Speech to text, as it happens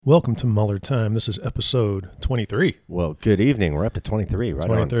Welcome to Mueller Time. This is episode 23. Well, good evening. We're up to 23, right?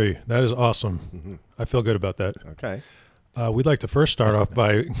 23. That is awesome. Mm-hmm. I feel good about that. Okay. We'd like to first start off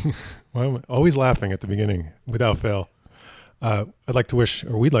by well, I'm always laughing at the beginning without fail. We'd like to wish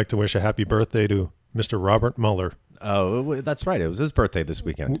a happy birthday to Mr. Robert Mueller. Oh, that's right. It was his birthday this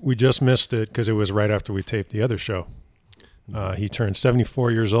weekend. We just missed it because it was right after we taped the other show. He turned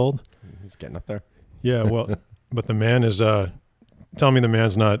 74 years old. He's getting up there. Yeah, well, but the man is... Tell me the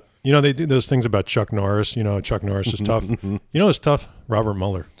man's not... You know, they do those things about Chuck Norris. You know, Chuck Norris is tough. You know who's tough? Robert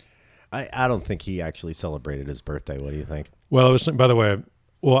Mueller. I don't think he actually celebrated his birthday. What do you think? Well, I was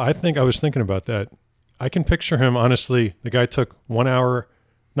thinking about that. I can picture him, honestly, the guy took 1 hour,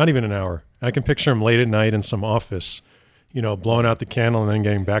 not even an hour. I can picture him late at night in some office, you know, blowing out the candle and then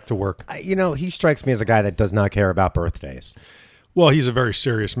getting back to work. He strikes me as a guy that does not care about birthdays. Well, he's a very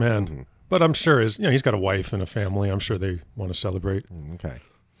serious man. Mm-hmm. But I'm sure he's got a wife and a family. I'm sure they want to celebrate. Okay.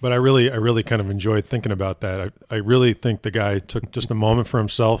 But I really kind of enjoyed thinking about that. I really think the guy took just a moment for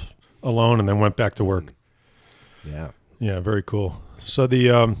himself alone and then went back to work. Yeah. Yeah, very cool. So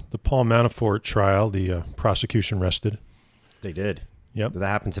the Paul Manafort trial, the prosecution rested. They did. Yep. Did that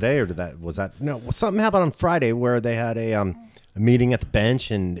happen today, or something happened on Friday where they had a meeting at the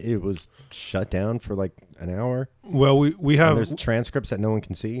bench and it was shut down for like an hour? Well, we have... there's transcripts that no one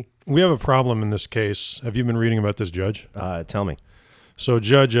can see. We have a problem in this case. Have you been reading about this judge? Tell me. So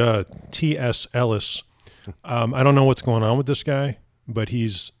Judge T.S. Ellis, I don't know what's going on with this guy, but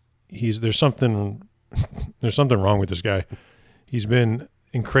there's something wrong with this guy. He's been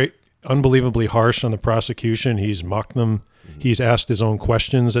unbelievably harsh on the prosecution. He's mocked them. Mm-hmm. He's asked his own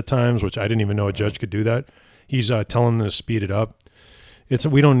questions at times, which I didn't even know a judge could do that. He's telling them to speed it up.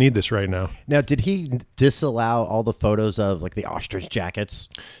 We don't need this right now. Now, did he disallow all the photos of like the ostrich jackets?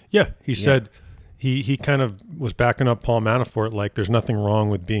 Yeah, he said he kind of was backing up Paul Manafort, like there's nothing wrong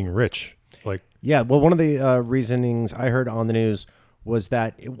with being rich. Like, yeah, well, one of the reasonings I heard on the news was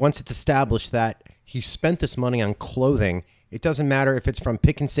that once it's established that he spent this money on clothing, it doesn't matter if it's from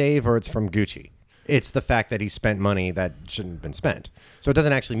Pick and Save or it's from Gucci. It's the fact that he spent money that shouldn't have been spent. So it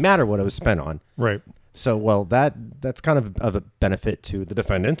doesn't actually matter what it was spent on. Right. So, well, that's kind of a benefit to the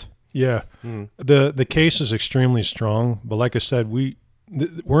defendant. Yeah. The case is extremely strong, but like I said,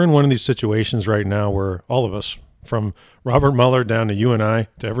 we're in one of these situations right now where all of us, from Robert Mueller down to you and I,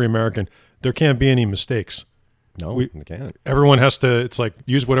 to every American, there can't be any mistakes. No, we can't. Everyone has to, it's like,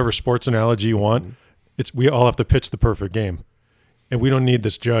 use whatever sports analogy you want. Mm-hmm. We all have to pitch the perfect game. And we don't need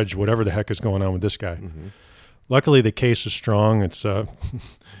this judge, whatever the heck is going on with this guy. Mm-hmm. Luckily, the case is strong. It's a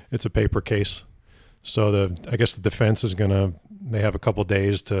paper case. So I guess the defense is they have a couple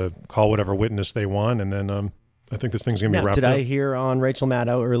days to call whatever witness they want, and then I think this thing's going to be wrapped up. Did I hear on Rachel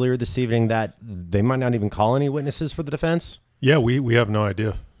Maddow earlier this evening that they might not even call any witnesses for the defense? Yeah, we have no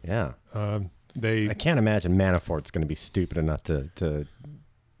idea. Yeah. I can't imagine Manafort's going to be stupid enough to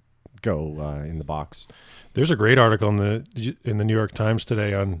go in the box. There's a great article in the New York Times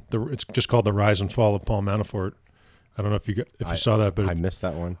today on it's just called "The Rise and Fall of Paul Manafort." I don't know if you saw that, but I missed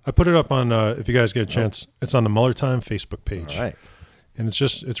that one. I put it up on if you guys get a chance. It's on the Mueller Time Facebook page. All right. And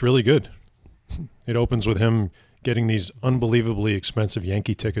it's really good. It opens with him getting these unbelievably expensive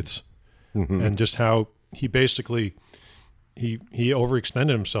Yankee tickets, and just how he basically he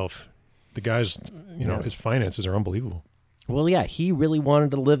overextended himself. The guy's his finances are unbelievable. Well, yeah, he really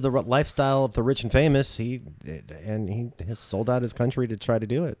wanted to live the lifestyle of the rich and famous. He has sold out his country to try to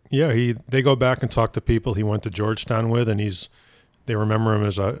do it. Yeah, they go back and talk to people he went to Georgetown with, and they remember him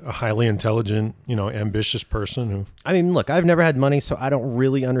as a highly intelligent, ambitious person who. I mean, look, I've never had money, so I don't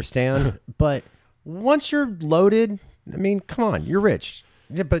really understand. But once you're loaded, I mean, come on, you're rich.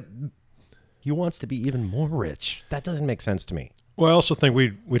 Yeah, but he wants to be even more rich. That doesn't make sense to me. Well, I also think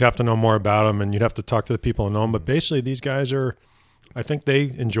we'd have to know more about them, and you'd have to talk to the people who know them. But basically, these guys I think they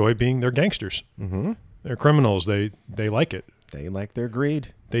enjoy they're gangsters. Mm-hmm. They're criminals. They like it. They like their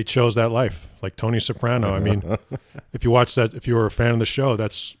greed. They chose that life, like Tony Soprano. I mean, if you watch that, if you were a fan of the show,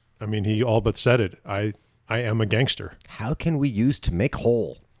 he all but said it. I am a gangster. How can we use to make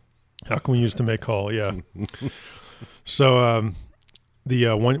whole? How can we use to make whole? Yeah. So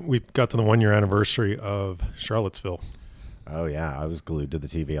we got to the 1 year anniversary of Charlottesville. Oh, yeah. I was glued to the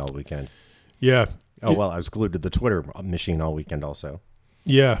TV all weekend. Yeah. Oh, well, I was glued to the Twitter machine all weekend also.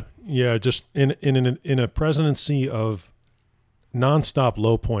 Yeah. Yeah. Just in a presidency of nonstop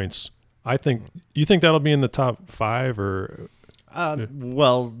low points, you think that'll be in the top 5 or?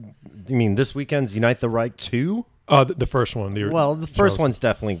 Well, you mean this weekend's Unite the Right 2? The first one. The first one's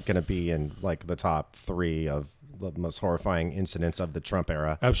definitely going to be in like the top 3 of the most horrifying incidents of the Trump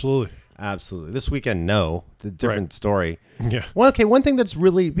era. Absolutely. absolutely. This weekend, no. It's a different story. Yeah. Well, okay, one thing that's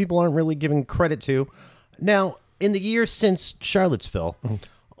really people aren't really giving credit to. Now, in the year since Charlottesville,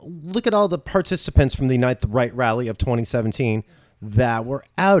 look at all the participants from the Unite the Right rally of 2017 that were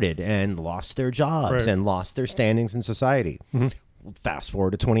outed and lost their jobs and lost their standings in society. Fast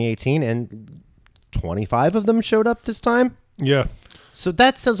forward to 2018, and 25 of them showed up this time. Yeah. So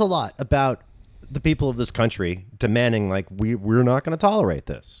that says a lot about the people of this country demanding, like, we're not going to tolerate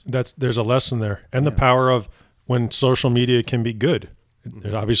this. There's a lesson there, and the power of when social media can be good.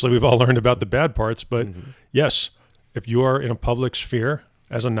 Obviously, we've all learned about the bad parts, but yes, if you are in a public sphere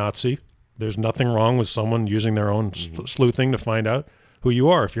as a Nazi, there's nothing wrong with someone using their own sleuthing to find out who you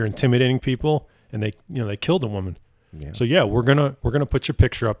are. If you're intimidating people and they killed a woman. Yeah. So yeah, we're gonna put your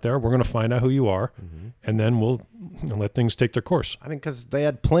picture up there. We're gonna find out who you are, and then we'll let things take their course. I mean, because they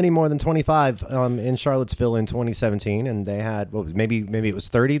had plenty more than 25 in Charlottesville in 2017, and they had maybe it was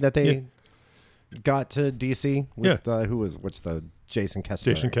 30 that they got to DC with what's the Jason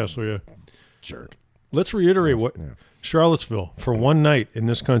Kessler? Jason Kessler, yeah, jerk. Let's reiterate what Charlottesville, for one night in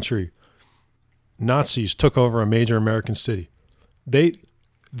this country, Nazis took over a major American city. They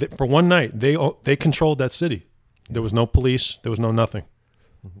for one night they controlled that city. There was no police. There was no nothing.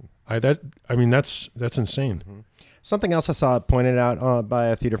 That's insane. Something else I saw pointed out by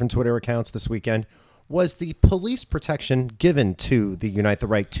a few different Twitter accounts this weekend was the police protection given to the Unite the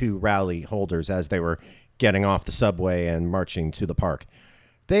Right 2 rally holders as they were getting off the subway and marching to the park.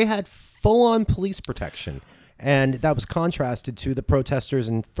 They had full-on police protection, and that was contrasted to the protesters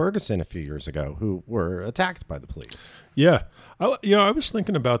in Ferguson a few years ago who were attacked by the police. Yeah. I was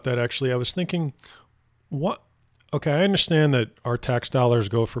thinking about that, actually. I was thinking, what... Okay, I understand that our tax dollars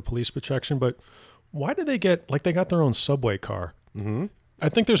go for police protection, but why do they got their own subway car? I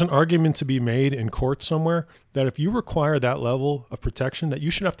think there's an argument to be made in court somewhere that if you require that level of protection, that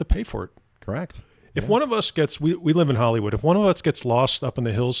you should have to pay for it. Correct. If one of us we live in Hollywood, if one of us gets lost up in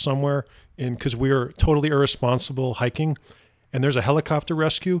the hills somewhere because we are totally irresponsible hiking and there's a helicopter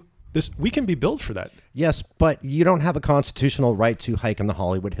rescue, we can be billed for that. Yes, but you don't have a constitutional right to hike in the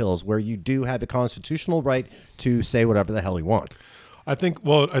Hollywood Hills, where you do have a constitutional right to say whatever the hell you want. I think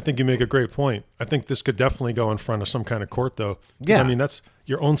you make a great point. I think this could definitely go in front of some kind of court, though. Yeah. I mean, that's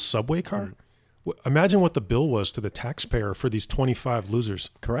your own subway car. Imagine what the bill was to the taxpayer for these 25 losers.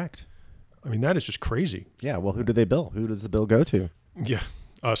 Correct. I mean, that is just crazy. Yeah, well, who do they bill? Who does the bill go to? Yeah,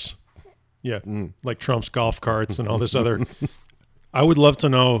 us. Yeah, like Trump's golf carts and all this other... I would love to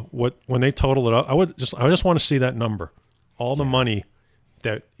know when they total it up. I just want to see that number, all the money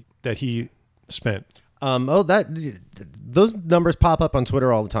that he spent. Those numbers pop up on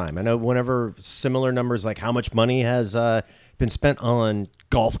Twitter all the time. I know whenever similar numbers like how much money has been spent on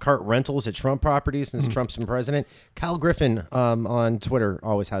golf cart rentals at Trump properties since Trump's been president. Kyle Griffin on Twitter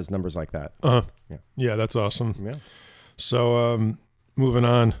always has numbers like that. Yeah, that's awesome. Yeah. So moving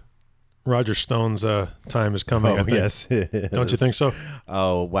on. Roger Stone's time is coming. I think. Yes. Don't you think so?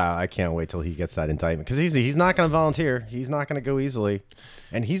 Oh, wow. I can't wait till he gets that indictment because he's not going to volunteer. He's not going to go easily.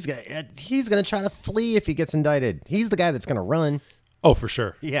 And he's going to try to flee if he gets indicted. He's the guy that's going to run. Oh, for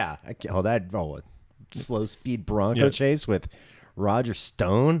sure. Yeah. A slow speed Bronco chase with Roger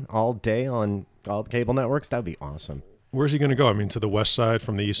Stone all day on all the cable networks. That would be awesome. Where's he going to go? I mean, to the west side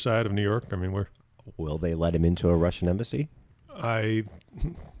from the east side of New York? I mean, where? Will they let him into a Russian embassy?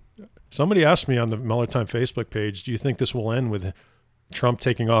 Somebody asked me on the Mueller Time Facebook page, do you think this will end with Trump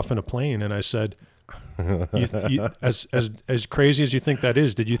taking off in a plane? And I said, as crazy as you think that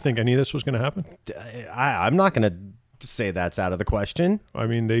is, did you think any of this was going to happen? I'm not going to say that's out of the question. I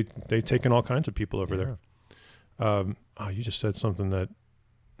mean, they've taken all kinds of people over there. You just said something that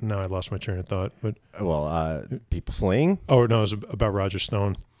now I lost my train of thought. But people fleeing? Oh, no, it was about Roger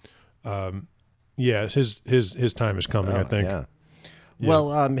Stone. His time is coming, I think. Yeah. Yeah.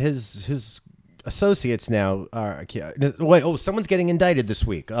 Well, his associates now are. Wait, someone's getting indicted this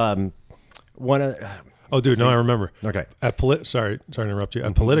week. I remember. Okay. Sorry to interrupt you.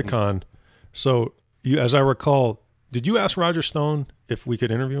 At Politicon, so as I recall, did you ask Roger Stone if we could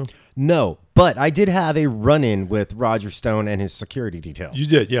interview him? No, but I did have a run-in with Roger Stone and his security detail. You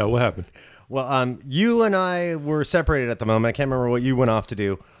did, yeah. What happened? Well, you and I were separated at the moment. I can't remember what you went off to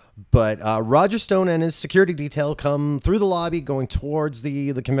do. But Roger Stone and his security detail come through the lobby going towards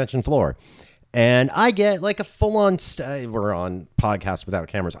the convention floor. And I get like a full-on, we're on podcast without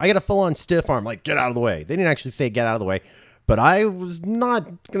cameras. I get a full-on stiff arm, like, get out of the way. They didn't actually say get out of the way. But I was not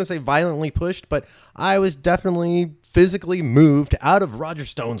going to say violently pushed, but I was definitely physically moved out of Roger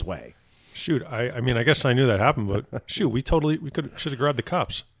Stone's way. Shoot, I mean, I guess I knew that happened, but shoot, should have grabbed the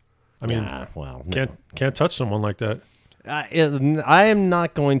cops. I mean, no. can't touch someone like that. I am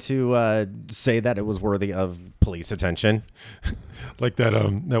not going to say that it was worthy of police attention. Like that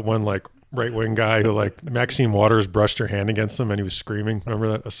one like right wing guy who like Maxine Waters brushed her hand against him and he was screaming. Remember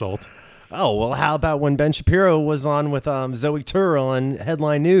that assault? Oh, well, how about when Ben Shapiro was on with Zoe Tur on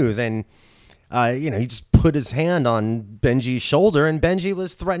Headline News and, he just put his hand on Benji's shoulder and Benji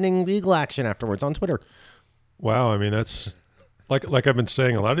was threatening legal action afterwards on Twitter. Wow. I mean, that's like I've been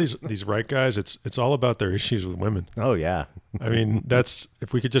saying, a lot of these right guys, it's all about their issues with women. Oh, yeah. I mean, that's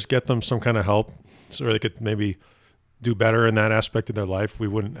if we could just get them some kind of help so they could maybe do better in that aspect of their life, we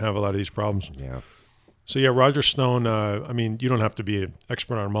wouldn't have a lot of these problems. Yeah. So yeah, Roger Stone. I mean, you don't have to be an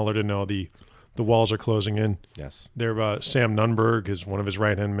expert on Mueller to know the walls are closing in. Yes. There, Sam Nunberg is one of his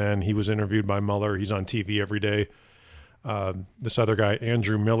right-hand men. He was interviewed by Mueller. He's on TV every day. This other guy,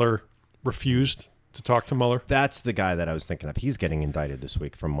 Andrew Miller, refused to talk to Mueller. That's the guy that I was thinking of. He's getting indicted this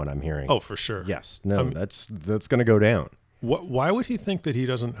week from what I'm hearing. Oh, for sure. Yes. No, that's going to go down. Why would he think that he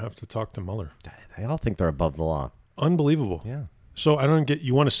doesn't have to talk to Mueller? They all think they're above the law. Unbelievable. Yeah. So I don't get,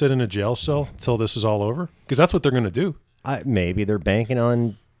 you want to sit in a jail cell till this is all over? Because that's what they're going to do. Maybe they're banking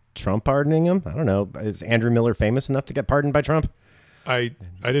on Trump pardoning him. I don't know. Is Andrew Miller famous enough to get pardoned by Trump? I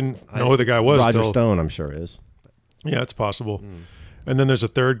didn't know who the guy was. Roger Stone, I'm sure is. Yeah, it's possible. And then there's a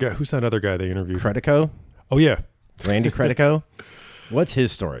third guy. Who's that other guy they interviewed? Credico? Oh, yeah. Randy Credico? What's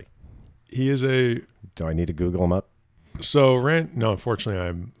his story? He is a... Do I need to Google him up? So, no, unfortunately,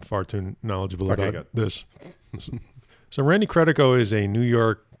 I'm far too knowledgeable about this. So Randy Credico is a New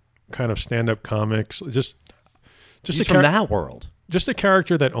York kind of stand-up comic. Just He's from that world. Just a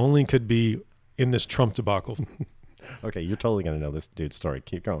character that only could be in this Trump debacle. Okay, you're totally going to know this dude's story.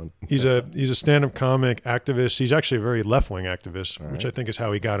 Keep going. He's a stand-up comic activist. He's actually a very left-wing activist, which I think is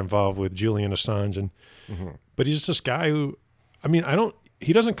how he got involved with Julian Assange. And but he's just this guy who, I mean,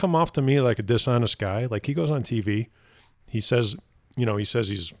 he doesn't come off to me like a dishonest guy. Like he goes on TV, he says he's going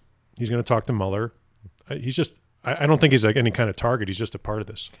to talk to Mueller. He's just. I don't think he's like any kind of target. He's just a part of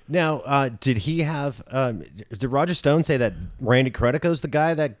this. Now, did he have? Did Roger Stone say that Randy Credico's the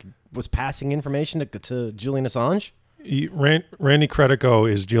guy that was passing information to Julian Assange? Randy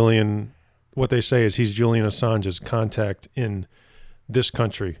Credico is Julian. What they say is he's Julian Assange's contact in this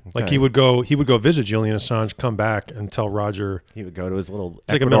country. Okay. Like he would go visit Julian Assange, come back, and tell Roger. He would go to his little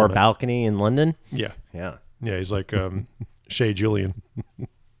Ecuador balcony in London. Yeah. Yeah. He's like Shea Julian.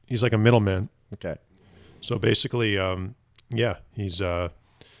 He's like a middleman. Okay. So basically, he's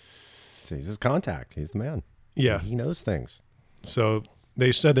his contact. He's the man. Yeah. He knows things. So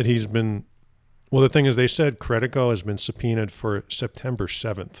they said that he's been, well, the thing is they said Credico has been subpoenaed for September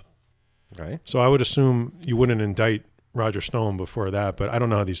 7th. Okay. So I would assume you wouldn't indict Roger Stone before that, but I don't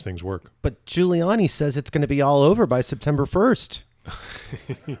know how these things work. But Giuliani says it's going to be all over by September 1st.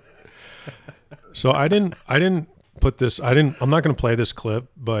 So I didn't put this, I'm not going to play this clip,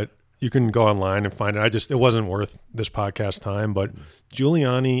 but you can go online and find it. It wasn't worth this podcast time, but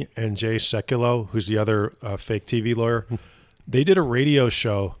Giuliani and Jay Sekulow, who's the other fake TV lawyer, they did a radio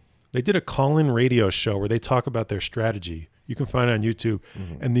show. They did a call-in radio show where they talk about their strategy. You can find it on YouTube.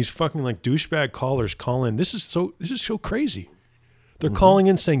 And these fucking like douchebag callers call in. This is so crazy. They're calling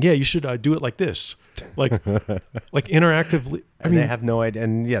in saying, yeah, you should do it like this. Like interactively. And they have no idea.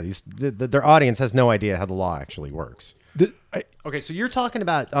 And yeah, their audience has no idea how the law actually works. Okay, so you're talking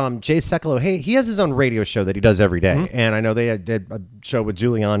about Jay Sekulow. Hey, he has his own radio show that he does every day. And I know they did a show with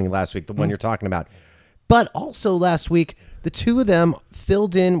Giuliani last week, the one you're talking about. But also last week, the two of them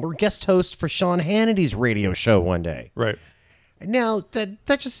were guest hosts for Sean Hannity's radio show one day. Right. Now,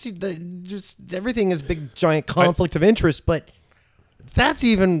 that just everything is big, giant conflict of interest, but that's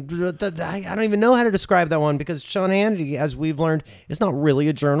even, I don't even know how to describe that one because Sean Hannity, as we've learned, is not really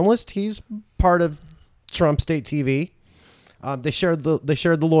a journalist. He's part of Trump State TV. They shared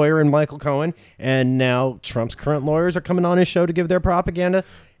the lawyer and Michael Cohen, and now Trump's current lawyers are coming on his show to give their propaganda.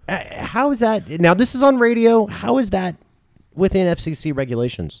 How is that? Now, this is on radio. How is that within FCC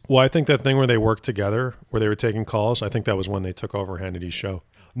regulations? Well, I think that thing where they worked together, where they were taking calls, I think that was when they took over Hannity's show.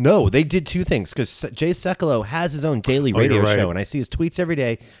 No, they did two things because Jay Sekulow has his own daily radio show, and I see his tweets every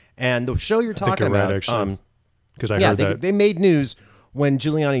day. And the show you're talking about, because I heard that they made news when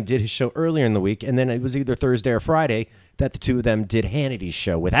Giuliani did his show earlier in the week, and then it was either Thursday or Friday that the two of them did Hannity's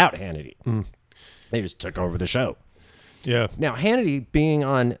show without Hannity. They just took over the show. Yeah. Now, Hannity being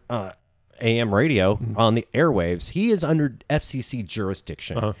on AM radio on the airwaves, he is under FCC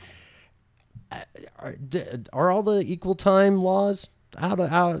jurisdiction. Are all the equal time laws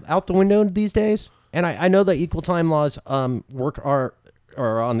out the window these days? And I know that equal time laws are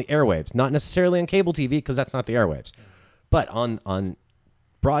on the airwaves, not necessarily on cable TV because that's not the airwaves, but on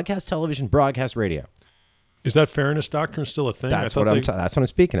broadcast television, broadcast radio. Is that fairness doctrine still a thing? That's what I'm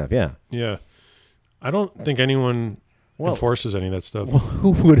speaking of. Yeah. Yeah. I don't think anyone enforces any of that stuff. Well,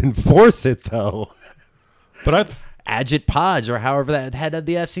 who would enforce it though? But Ajit Pai or however that head of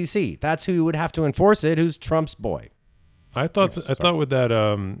the FCC. That's who would have to enforce it. Who's Trump's boy? I thought with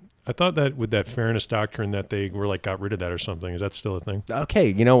that fairness doctrine that they were like got rid of that or something. Is that still a thing? Okay,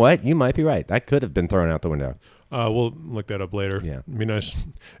 you know what? You might be right. That could have been thrown out the window. We'll look that up later. Yeah, it'd be nice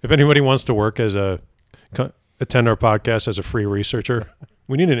if anybody wants to work as attend our podcast as a free researcher.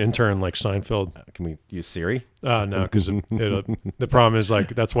 We need an intern like Seinfeld. Can we use Siri? No, because the problem is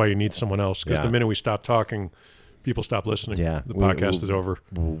like that's why you need someone else. Because the minute we stop talking, people stop listening. Yeah, the podcast is over.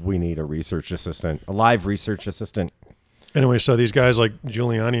 We need a research assistant, a live research assistant. Anyway, so these guys like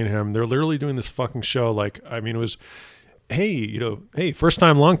Giuliani and him, they're literally doing this fucking show. Like, I mean, it was, hey, first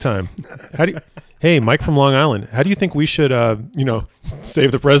time, long time. Hey, Mike from Long Island, how do you think we should,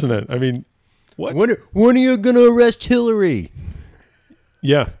 save the president? I mean, what? When are you going to arrest Hillary?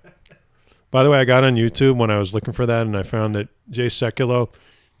 Yeah. By the way, I got on YouTube when I was looking for that, and I found that Jay Sekulow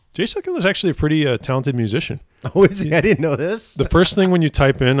is actually a pretty talented musician. Oh, is he? I didn't know this. The first thing when you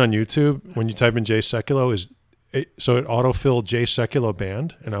type in on YouTube, when you type in Jay Sekulow it autofilled Jay Sekulow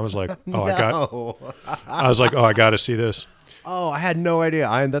band, and I was like, I got to see this. Oh, I had no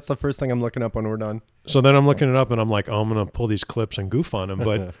idea. That's the first thing I'm looking up when we're done. So then I'm looking it up, and I'm like, I'm going to pull these clips and goof on them.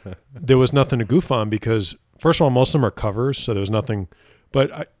 But there was nothing to goof on because, first of all, most of them are covers, so there was nothing.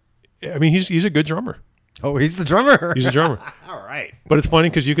 But, I mean, he's a good drummer. Oh, he's the drummer. He's a drummer. All right. But it's funny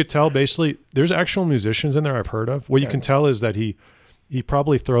because you could tell, basically, there's actual musicians in there I've heard of. What you can tell is that he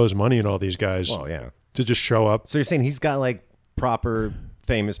probably throws money at all these guys. Oh, yeah. To just show up. So you're saying he's got, like, proper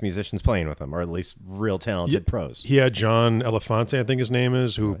famous musicians playing with him, or at least real talented pros. He had John Elefante, I think his name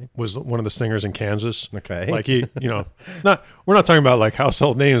is, who was one of the singers in Kansas. Okay. Like we're not talking about like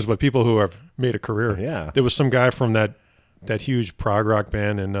household names, but people who have made a career. Yeah. There was some guy from that huge prog rock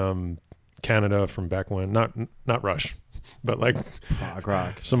band in Canada from back when, not Rush, but like prog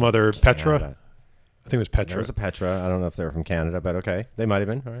rock. Some other Petra. Canada. I think it was Petra. There was a Petra. I don't know if they were from Canada, but okay. They might have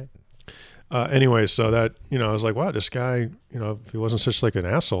been. All right. Anyway, so that, I was like, wow, this guy, if he wasn't such like an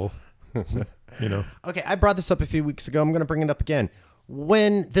asshole, Okay, I brought this up a few weeks ago. I'm going to bring it up again.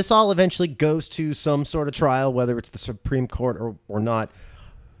 When this all eventually goes to some sort of trial, whether it's the Supreme Court or not,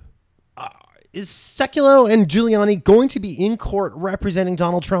 is Sekulow and Giuliani going to be in court representing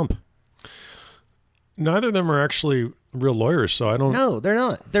Donald Trump? Neither of them are actually real lawyers, so I don't... No, they're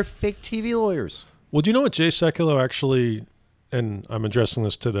not. They're fake TV lawyers. Well, do you know what Jay Sekulow actually, and I'm addressing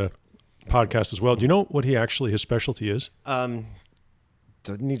this to the podcast as well. Do you know what his specialty is? Doesn't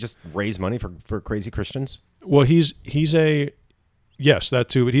he just raise money for crazy Christians? Well, yes, that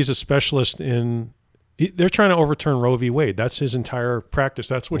too, but he's a specialist in, they're trying to overturn Roe v. Wade. That's his entire practice.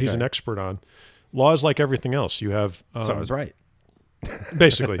 That's what he's an expert on. Law is like everything else. You have... so I was right.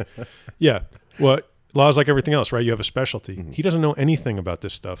 Basically. Yeah. Well, law is like everything else, right? You have a specialty. Mm-hmm. He doesn't know anything about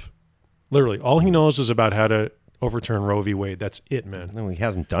this stuff. Literally. All he knows is about how to overturn Roe v. Wade. That's it, man. No, he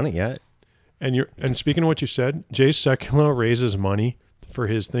hasn't done it yet. And speaking of what you said, Jay Sekulow raises money for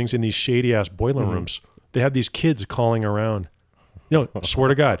his things in these shady ass boiler rooms. They have these kids calling around. Swear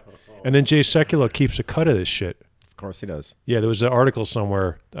to God. And then Jay Sekulow keeps a cut of this shit. Of course he does. Yeah, there was an article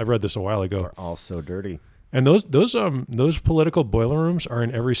somewhere. I read this a while ago. They're all so dirty. And those political boiler rooms are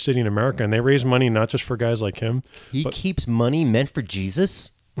in every city in America, and they raise money not just for guys like him. He keeps money meant for Jesus?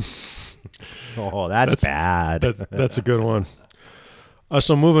 Oh, that's bad. That's a good one.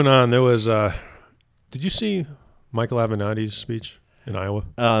 So moving on, there was. Did you see Michael Avenatti's speech in Iowa?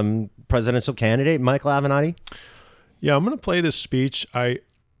 Presidential candidate Michael Avenatti. Yeah, I'm going to play this speech.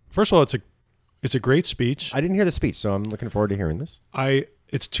 First of all, it's a great speech. I didn't hear the speech, so I'm looking forward to hearing this.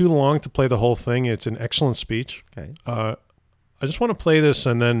 It's too long to play the whole thing. It's an excellent speech. Okay. I just want to play this,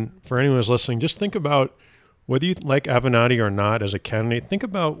 and then for anyone who's listening, just think about whether you like Avenatti or not as a candidate. Think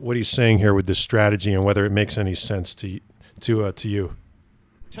about what he's saying here with this strategy and whether it makes any sense to you.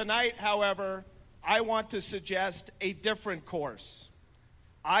 Tonight, however, I want to suggest a different course.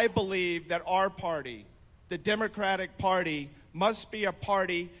 I believe that our party, the Democratic Party, must be a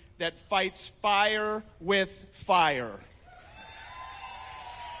party that fights fire with fire.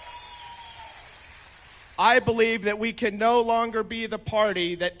 I believe that we can no longer be the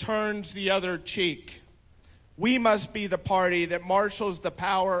party that turns the other cheek. We must be the party that marshals the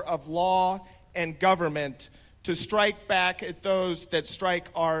power of law and government to strike back at those that strike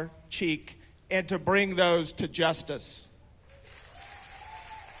our cheek and to bring those to justice.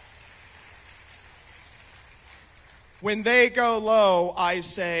 When they go low, I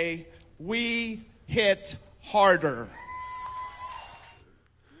say, we hit harder.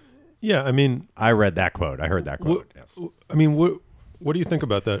 Yeah, I mean, I read that quote. I heard that quote. Yes. I mean, what do you think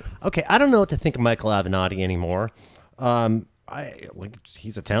about that? Okay, I don't know what to think of Michael Avenatti anymore.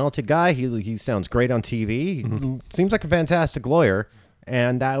 He's a talented guy. He sounds great on TV. He seems like a fantastic lawyer,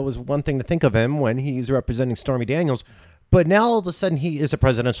 and that was one thing to think of him when he's representing Stormy Daniels. But now all of a sudden he is a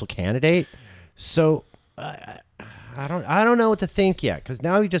presidential candidate. So I don't know what to think yet, because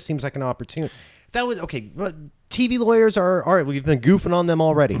now he just seems like an opportunity. That was okay. But TV lawyers are all right. We've been goofing on them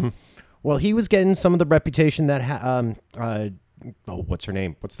already. Well, he was getting some of the reputation that what's her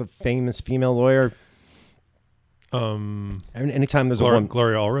name? What's the famous female lawyer? Anytime there's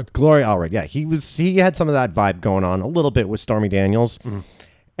Gloria Allred. Gloria Allred, yeah, he had some of that vibe going on a little bit with Stormy Daniels,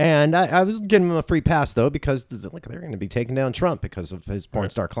 and I was giving him a free pass though, because look, they're going to be taking down Trump because of his porn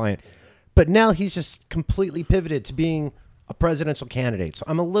star client, but now he's just completely pivoted to being a presidential candidate. So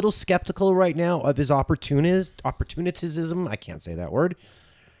I'm a little skeptical right now of his opportunism. I can't say that word.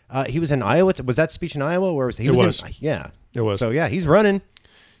 He was in Iowa. Was that speech in Iowa? Or was he? Yeah, it was. So yeah, he's running.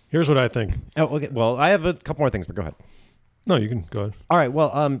 Here's what I think. Oh, okay. Well, I have a couple more things, but go ahead. No, you can go ahead. All right.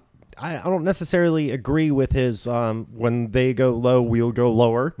 Well, I don't necessarily agree with his when they go low, we'll go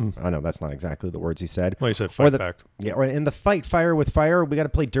lower. I know that's not exactly the words he said. Well, he said fight back. Yeah, or in the fight fire with fire, we got to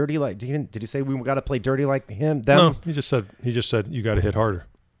play dirty like. Did he say we got to play dirty like him? Them? No, he just said you got to hit harder.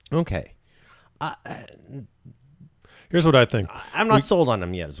 Okay. Here's what I think. I'm not sold on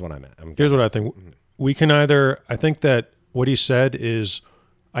him yet. Is what I meant. Here's what I think. We can either. I think that what he said is.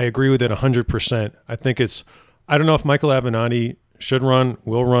 I agree with it 100%. I think I don't know if Michael Avenatti should run,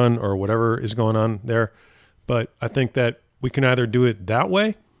 will run, or whatever is going on there. But I think that we can either do it that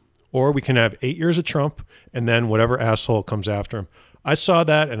way, or we can have 8 years of Trump and then whatever asshole comes after him. I saw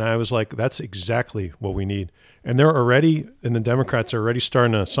that and I was like, that's exactly what we need. And the Democrats are already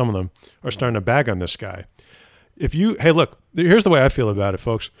some of them are starting to bag on this guy. Hey, look, here's the way I feel about it,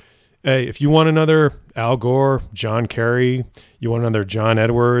 folks. Hey, if you want another Al Gore, John Kerry, you want another John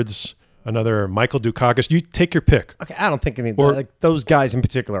Edwards, another Michael Dukakis, you take your pick. Okay, I don't think those guys in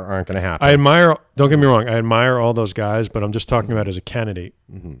particular aren't going to happen. Don't get me wrong, I admire all those guys, but I'm just talking about as a candidate.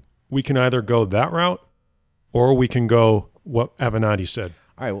 We can either go that route or we can go what Avenatti said.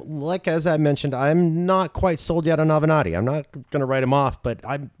 All right, well, as I mentioned, I'm not quite sold yet on Avenatti. I'm not going to write him off, but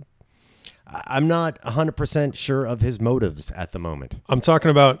I'm not 100% sure of his motives at the moment. I'm talking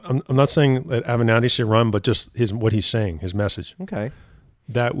about, I'm not saying that Avenatti should run, but just what he's saying, his message. Okay.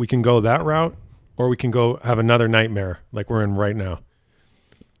 That we can go that route or we can go have another nightmare like we're in right now.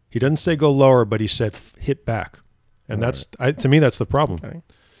 He doesn't say go lower, but he said hit back. And to me, that's the problem. Okay.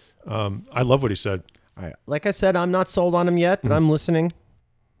 I love what he said. All right. Like I said, I'm not sold on him yet, but I'm listening.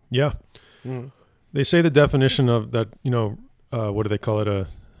 Yeah. They say the definition of that, what do they call it?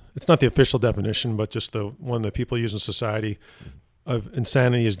 It's not the official definition, but just the one that people use in society of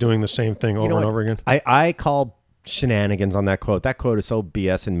insanity is doing the same thing over and over again. I call shenanigans on that quote. That quote is so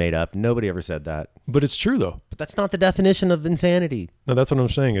BS and made up. Nobody ever said that. But it's true, though. But that's not the definition of insanity. No, that's what I'm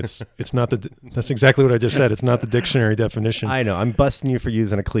saying. It's not that's exactly what I just said. It's not the dictionary definition. I know. I'm busting you for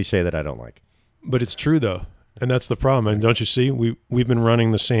using a cliche that I don't like. But it's true, though. And that's the problem. And don't you see? We've been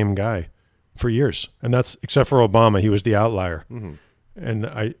running the same guy for years. And that's, except for Obama, he was the outlier.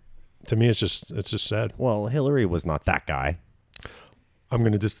 And to me, it's just sad. Well, Hillary was not that guy.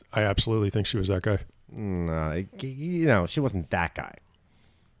 I absolutely think she was that guy. No, she wasn't that guy.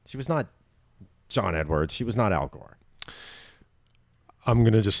 She was not John Edwards. She was not Al Gore. I'm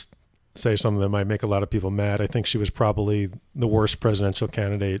going to just say something that might make a lot of people mad. I think she was probably the worst presidential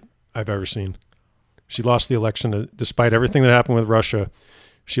candidate I've ever seen. She lost the election, despite everything that happened with Russia.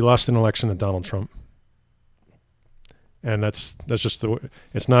 She lost an election to Donald Trump. And that's just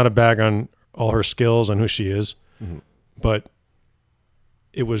it's not a bag on all her skills and who she is, but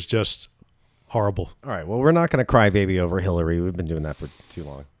it was just horrible. All right. Well, we're not going to cry baby over Hillary. We've been doing that for too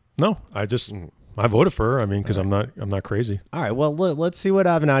long. No, I voted for her. I mean, because I'm not crazy. All right. Well, let's see what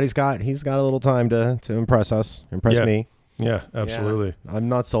Avenatti's got. He's got a little time to impress me. Yeah, absolutely. Yeah, I'm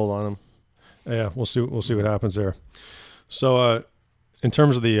not sold on him. Yeah, we'll see what happens there. So, in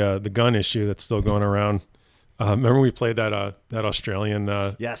terms of the gun issue that's still going around. Remember we played that Australian?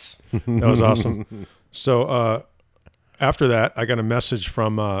 Yes. That was awesome. So after that, I got a message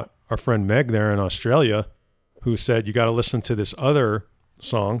from our friend Meg there in Australia who said, you got to listen to this other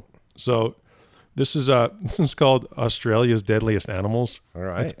song. So this is called Australia's Deadliest Animals. All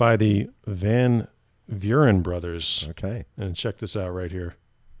right. It's by the Van Vuren Brothers. Okay. And check this out right here.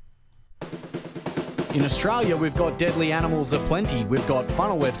 In Australia, we've got deadly animals aplenty. We've got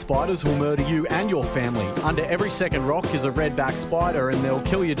funnel web spiders who'll murder you and your family. Under every second rock is a redback spider and they'll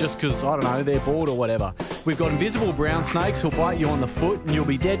kill you just because, I don't know, they're bored or whatever. We've got invisible brown snakes who'll bite you on the foot and you'll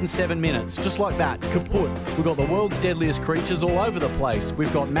be dead in 7 minutes. Just like that, kaput. We've got the world's deadliest creatures all over the place.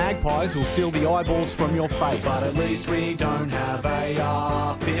 We've got magpies who'll steal the eyeballs from your face. But at least we don't have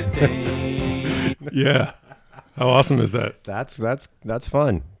AR-15. Yeah. How awesome is that? That's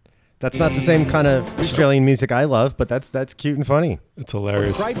fun. That's not the same kind of Australian music I love, but that's cute and funny. It's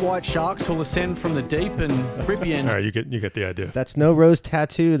hilarious. Great white sharks will ascend from the deep and rip you in. All right, you get the idea. That's no rose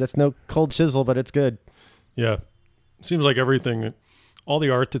tattoo. That's no cold chisel, but it's good. Yeah. Seems like everything, all the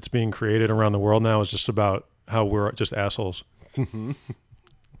art that's being created around the world now is just about how we're just assholes.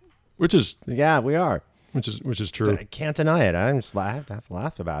 Which is Yeah, we are. which is true. I can't deny it. I have to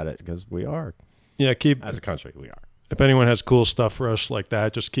laugh about it because we are. Yeah, As a country, we are. if anyone has cool stuff for us like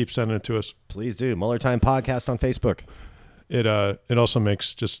that, just keep sending it to us. Please do. Mueller Time Podcast on Facebook. It also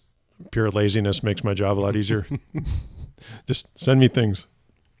makes just pure laziness makes my job a lot easier. Just send me things.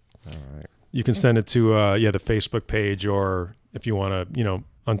 All right. You can send it to the Facebook page, or if you want to,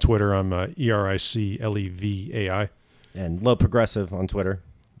 on Twitter, I'm ERICLEVAI. And Low Progressive on Twitter.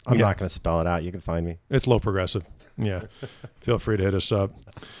 I'm Yeah. not going to spell it out. You can find me. It's Low Progressive. Yeah. Feel free to hit us up.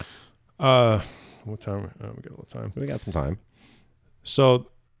 What time? We got a little time. We got some time. So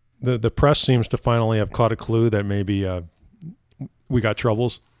the press seems to finally have caught a clue that maybe we got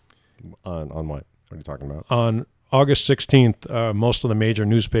troubles. On what? What are you talking about? On August 16th, most of the major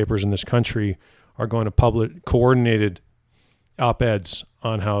newspapers in this country are going to publish coordinated op-eds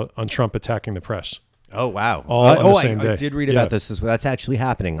on Trump attacking the press. Oh, wow. All on the same I day. did read Yeah. about this. That's actually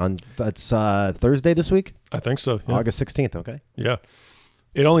happening. That's Thursday this week? I think so. Yeah. August 16th, okay. Yeah.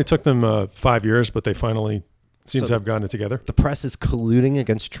 It only took them 5 years, but they finally seem So to have gotten it together. The press is colluding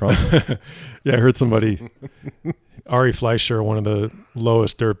against Trump. Yeah, I heard somebody, Ari Fleischer, one of the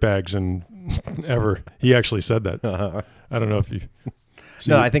lowest dirtbags ever. He actually said that. I don't know if you.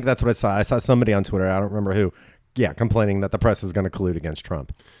 No, I think that's what I saw. I saw somebody on Twitter, I don't remember who, complaining that the press is going to collude against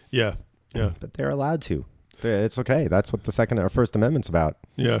Trump. Yeah, yeah, But they're allowed to. It's okay. That's what the First Amendment's about.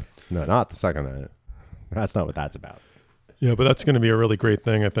 yeah, No, not the Second Amendment. That's not what that's about. yeah. But that's going to be a really great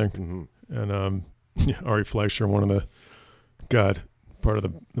thing, I think. And Ari Fleischer, one of the part of the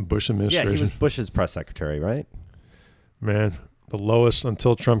Bush Yeah, administration. he was Bush's press secretary, right? Man, the lowest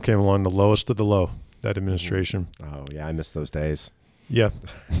until Trump came along. The lowest of the low. That administration. Oh, yeah, I miss those days. Yeah,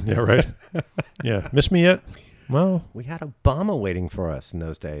 yeah, right. Yeah, miss me yet? Well, We had Obama waiting for us in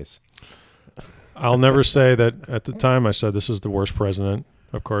those days. I'll never say that at the time I said this is the worst president.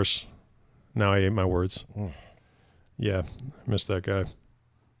 Of course, now I ate my words. Yeah, missed that guy.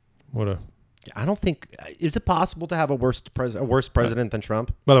 What a. I don't think is it possible to have a worse president than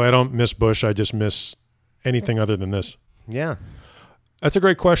Trump? By the way, I don't miss Bush. I just miss anything other than this. Yeah, That's a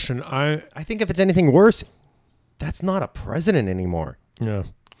great question. I think if it's anything worse, that's not a president anymore. Yeah.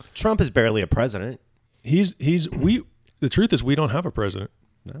 Trump is barely a president. The truth is we don't have a president.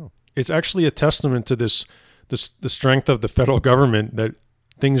 No. It's actually a testament to the strength of the federal government that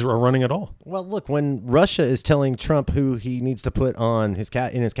things are running at all. Well, look, when Russia is telling Trump who he needs to put on his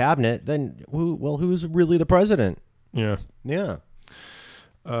in his cabinet, then who's really the president? Yeah. Yeah.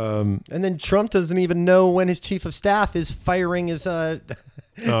 And then Trump doesn't even know when his chief of staff is firing his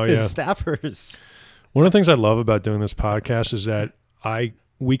his staffers. One of the things I love about doing this podcast is that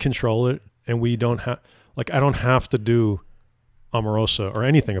we control it, and we don't have I don't have to do Omarosa or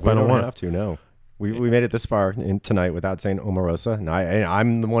anything if I don't want have to. No, we made it this far in tonight without saying Omarosa, and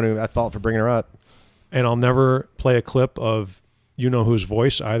I'm the one who at fault for bringing her up. And I'll never play a clip of whose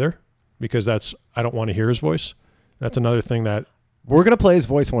voice either, because I don't want to hear his voice. That's another thing that We're gonna play his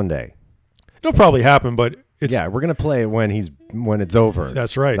voice one day. it'll probably happen, but We're gonna play it when it's over.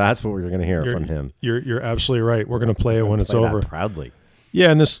 That's right. That's what we're gonna hear from him. You're absolutely right. We're going to play it when it's Play that over. proudly. Yeah,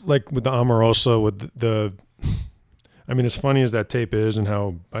 and this with the Omarosa with the I mean, as funny as that tape is, and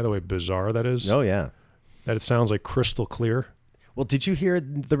how, by the way, bizarre that is. Oh yeah. That it sounds like crystal clear. Well, did you hear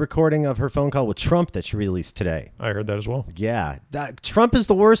the recording of her phone call with Trump that she released today? I heard that as well. Yeah. Trump is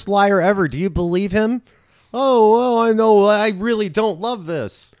the worst liar ever. Do you believe him? Oh, I know. I really don't love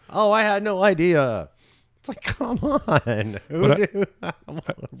this. Oh, I had no idea. It's like, come on.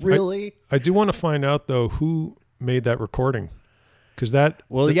 Really? I do want to find out, though, who made that recording. Because that...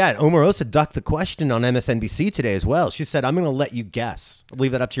 Omarosa ducked the question on MSNBC today as well. She said, I'm going to let you guess.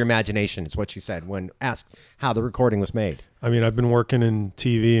 Leave that up to your imagination, is what she said when asked how the recording was made. I mean, I've been working in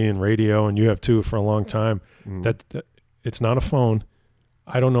TV and radio, and you have too, for a long time. That it's not a phone.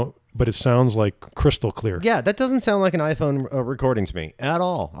 I don't know, but it sounds like crystal clear. Yeah, that doesn't sound like an iPhone recording to me at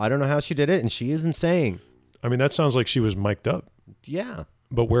all. I don't know how she did it, and she isn't saying. I mean, that sounds like she was mic'd up. Yeah.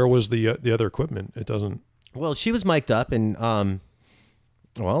 But where was the other equipment? It doesn't... Well, she was mic'd up, and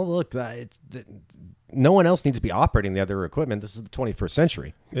Well, look, no one else needs to be operating the other equipment. This is the 21st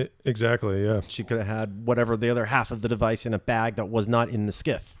century. Exactly, yeah. She could have had whatever the other half of the device in a bag that was not in the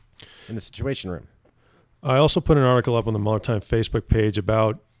skiff, in the Situation Room. I also put an article up on the Mueller Time Facebook page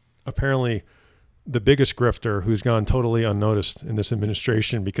about apparently the biggest grifter who's gone totally unnoticed in this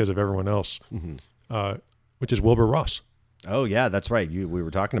administration because of everyone else, which is Wilbur Ross. Oh, yeah, that's right. We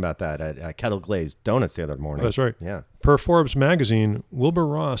were talking about that at Kettle Glazed Donuts the other morning. That's right. Yeah. Per Forbes magazine, Wilbur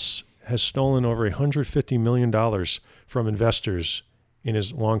Ross has stolen over $150 million from investors in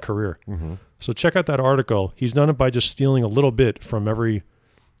his long career. So check out that article. He's done it by just stealing a little bit from every,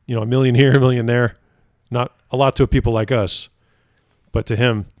 a million here, a million there. Not a lot to people like us, but to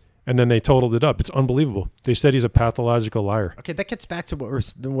him. And then they totaled it up. It's unbelievable. They said he's a pathological liar. Okay, that gets back to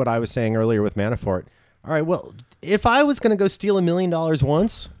what I was saying earlier with Manafort. All right, well, if I was going to go steal $1 million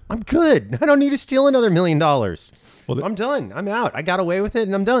once, I'm good. I don't need to steal another $1 million. Well, I'm done. I'm out. I got away with it,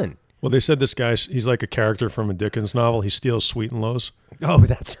 and I'm done. Well, they said this guy, he's like a character from a Dickens novel. He steals sweet and lows. Oh,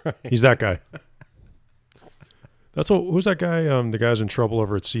 that's right. He's that guy. Who's that guy? The guy's in trouble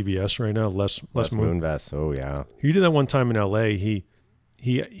over at CBS right now. Les Moonves. Oh, yeah. He did that one time in L.A.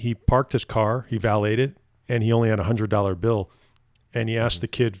 He parked his car, he valeted, and he only had $100 bill, and he asked the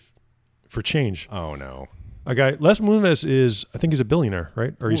kid for change. Oh, no. A guy, Les Moonves is, I think he's a billionaire,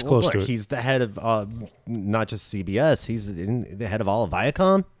 right? Or he's close to it. He's the head of not just CBS. He's the head of all of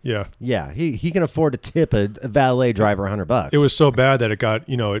Viacom. Yeah. Yeah, he can afford to tip a valet driver $100. It was so bad that it got,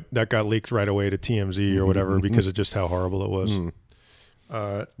 that got leaked right away to TMZ or whatever because of just how horrible it was.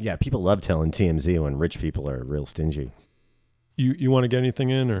 Yeah, people love telling TMZ when rich people are real stingy. You want to get anything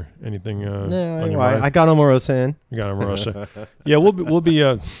in or anything? No, on your mind? I got Omarosa in. You got Omarosa. Yeah, we'll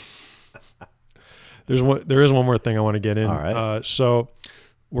be. There is one more thing I want to get in. All right. So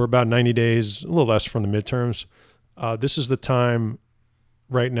we're about 90 days, a little less from the midterms. This is the time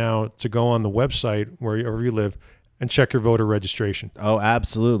right now to go on the website wherever you live and check your voter registration. Oh,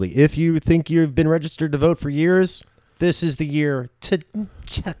 absolutely. If you think you've been registered to vote for years, this is the year to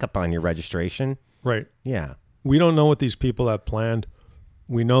check up on your registration. Right. Yeah. We don't know what these people have planned.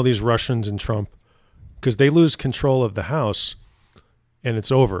 We know these Russians and Trump, because they lose control of the House and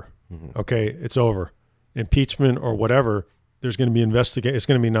it's over. Okay, it's over. Impeachment or whatever, there's going to be investigation. It's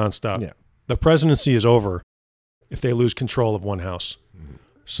going to be nonstop. Yeah. The presidency is over if they lose control of one house.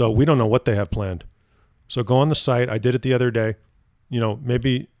 So we don't know what they have planned. So go on the site. I did it the other day.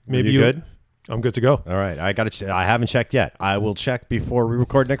 Maybe you good? I'm good to go. All right. I haven't checked yet. I will check before we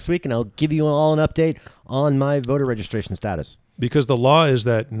record next week, and I'll give you all an update on my voter registration status. Because the law is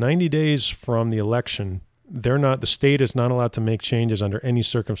that 90 days from the election, the state is not allowed to make changes under any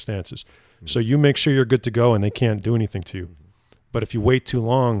circumstances. So you make sure you're good to go and they can't do anything to you. But if you wait too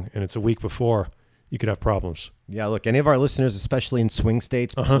long and it's a week before, you could have problems. Yeah, look, any of our listeners, especially in swing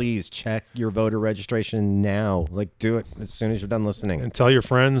states, please check your voter registration now. Do it as soon as you're done listening. And tell your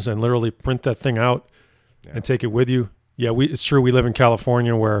friends and literally print that thing out and take it with you. Yeah, it's true. We live in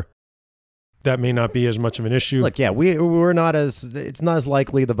California where that may not be as much of an issue. Look, yeah, it's not as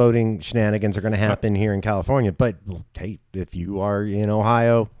likely the voting shenanigans are going to happen here in California. But hey, if you are in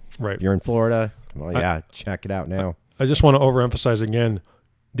Ohio, right, if you're in Florida, check it out now. I just want to overemphasize again,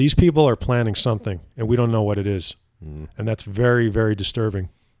 these people are planning something and we don't know what it is. And that's very, very disturbing.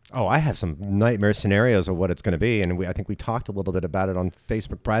 Oh, I have some nightmare scenarios of what it's going to be. And I think we talked a little bit about it on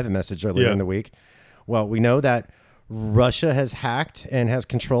Facebook private message earlier in the week. Well, we know that Russia has hacked and has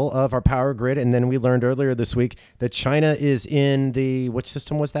control of our power grid. And then we learned earlier this week that China is in which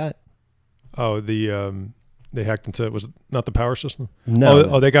system was that? Oh, they hacked into, was it not the power system? No.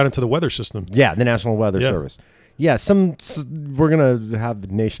 Oh, they got into the weather system. Yeah, the National Weather Service. Yeah, we're going to have a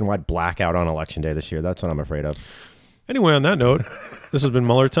nationwide blackout on Election Day this year. That's what I'm afraid of. Anyway, on that note, this has been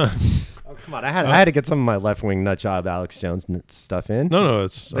Mueller Time. Oh, come on. I had to get some of my left-wing nut job Alex Jones stuff in. No,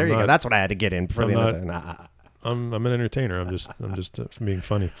 There you go. That's what I had to get in for the other day. I'm an entertainer. I'm just being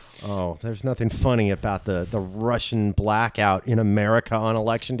funny. Oh, there's nothing funny about the Russian blackout in America on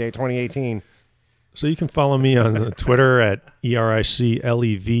Election Day 2018. So you can follow me on Twitter at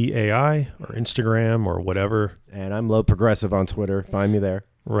ERICLEVAI or Instagram or whatever. And I'm Low Progressive on Twitter. Find me there.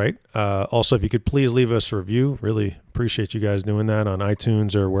 Right. Also, if you could please leave us a review. Really appreciate you guys doing that on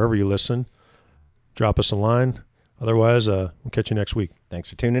iTunes or wherever you listen. Drop us a line. Otherwise, we'll catch you next week. Thanks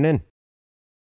for tuning in.